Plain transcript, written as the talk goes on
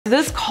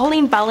This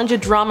Colleen Ballinger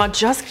drama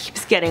just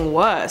keeps getting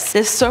worse.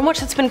 There's so much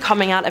that's been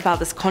coming out about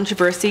this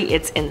controversy,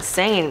 it's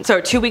insane. So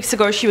 2 weeks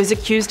ago, she was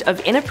accused of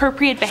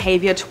inappropriate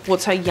behavior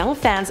towards her young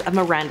fans of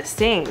Miranda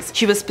Sings.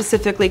 She was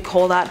specifically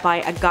called out by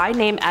a guy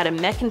named Adam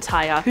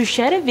McIntyre, who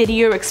shared a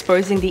video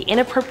exposing the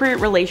inappropriate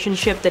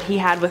relationship that he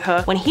had with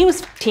her when he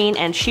was 15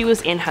 and she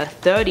was in her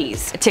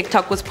 30s. A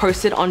TikTok was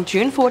posted on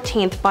June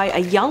 14th by a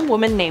young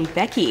woman named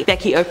Becky.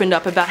 Becky opened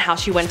up about how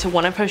she went to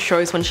one of her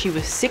shows when she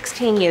was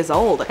 16 years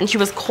old, and she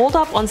was called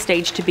up on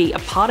stage to be a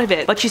part of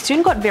it, but she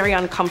soon got very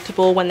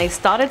uncomfortable when they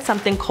started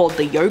something called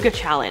the Yoga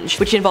Challenge,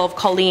 which involved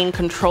Colleen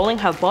controlling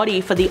her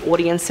body for the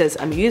audience's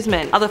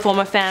amusement. Other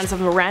former fans of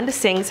Miranda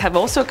Sings have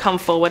also come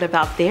forward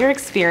about their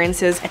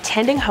experiences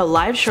attending her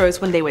live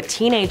shows when they were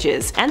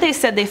teenagers, and they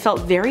said they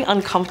felt very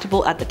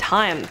uncomfortable at the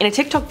time. In a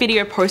TikTok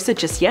video posted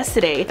just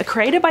yesterday, a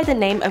creator by the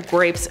name of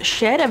Grapes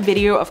shared a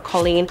video of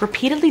Colleen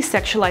repeatedly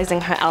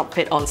sexualizing her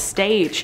outfit on stage.